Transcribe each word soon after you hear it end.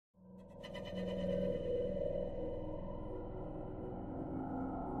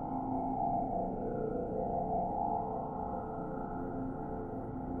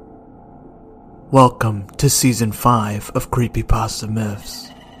Welcome to Season 5 of Creepypasta Myths.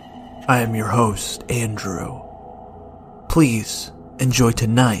 I am your host, Andrew. Please enjoy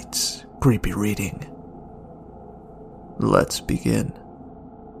tonight's creepy reading. Let's begin.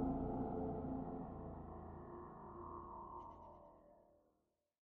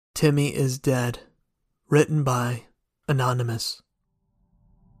 Timmy is Dead. Written by Anonymous.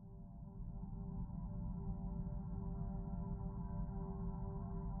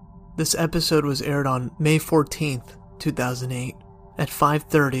 This episode was aired on May 14th, 2008, at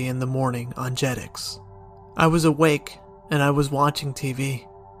 5:30 in the morning on Jetix. I was awake and I was watching TV,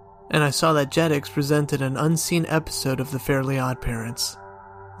 and I saw that Jetix presented an unseen episode of The Fairly OddParents.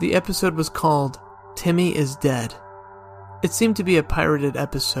 The episode was called Timmy is Dead. It seemed to be a pirated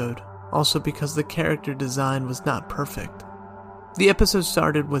episode, also because the character design was not perfect. The episode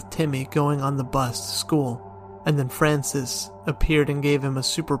started with Timmy going on the bus to school, and then Francis appeared and gave him a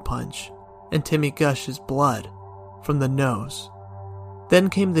super punch, and Timmy gushes blood from the nose. Then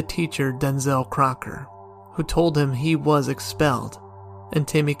came the teacher, Denzel Crocker, who told him he was expelled, and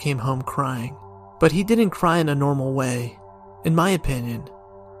Timmy came home crying. But he didn't cry in a normal way. In my opinion,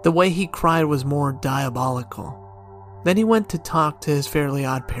 the way he cried was more diabolical. Then he went to talk to his Fairly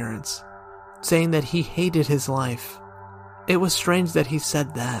OddParents, saying that he hated his life. It was strange that he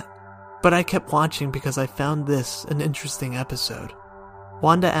said that, but I kept watching because I found this an interesting episode.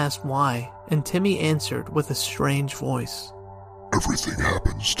 Wanda asked why, and Timmy answered with a strange voice. Everything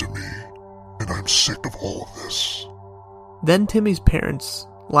happens to me, and I'm sick of all of this. Then Timmy's parents,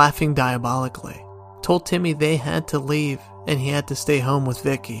 laughing diabolically, told Timmy they had to leave and he had to stay home with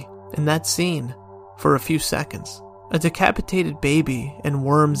Vicky. In that scene, for a few seconds, a decapitated baby and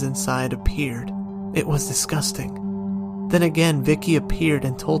worms inside appeared. It was disgusting. Then again, Vicky appeared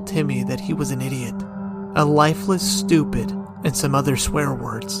and told Timmy that he was an idiot, a lifeless stupid, and some other swear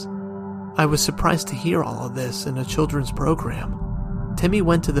words. I was surprised to hear all of this in a children's program. Timmy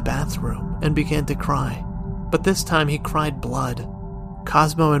went to the bathroom and began to cry, but this time he cried blood.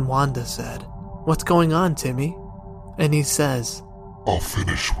 Cosmo and Wanda said, "What's going on, Timmy?" And he says, "I'll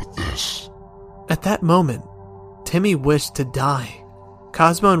finish with this." At that moment, Timmy wished to die.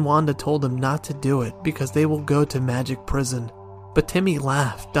 Cosmo and Wanda told him not to do it because they will go to magic prison, but Timmy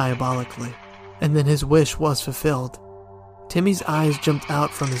laughed diabolically, and then his wish was fulfilled. Timmy's eyes jumped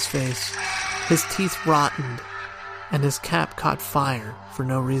out from his face, his teeth rotted, and his cap caught fire for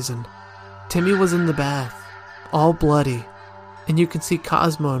no reason. Timmy was in the bath, all bloody, and you could see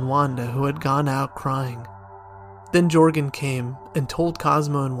Cosmo and Wanda who had gone out crying. Then Jorgen came and told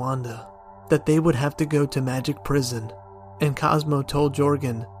Cosmo and Wanda that they would have to go to magic prison, and Cosmo told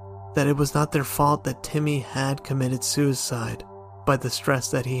Jorgen that it was not their fault that Timmy had committed suicide by the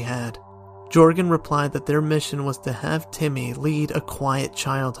stress that he had. Jorgen replied that their mission was to have Timmy lead a quiet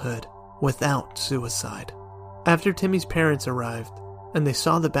childhood without suicide. After Timmy's parents arrived and they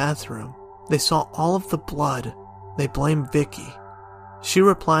saw the bathroom, they saw all of the blood. They blamed Vicky. She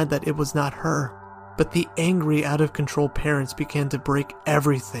replied that it was not her, but the angry, out-of-control parents began to break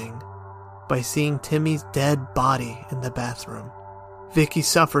everything by seeing Timmy's dead body in the bathroom. Vicky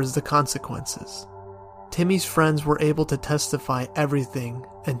suffers the consequences. Timmy's friends were able to testify everything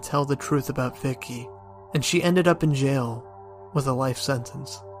and tell the truth about Vicky, and she ended up in jail with a life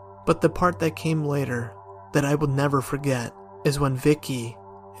sentence. But the part that came later that I will never forget is when Vicky,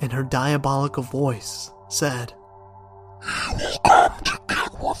 in her diabolical voice, said, "You will come to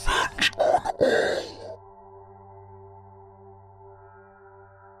get revenge on all."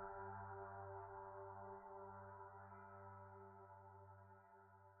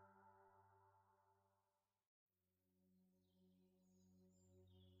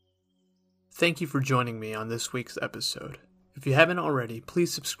 Thank you for joining me on this week's episode. If you haven't already,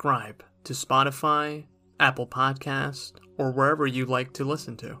 please subscribe to Spotify, Apple Podcasts, or wherever you like to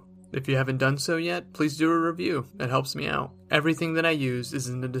listen to. If you haven't done so yet, please do a review. It helps me out. Everything that I use is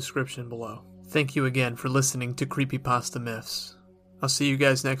in the description below. Thank you again for listening to Creepypasta Myths. I'll see you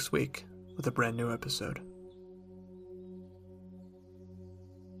guys next week with a brand new episode.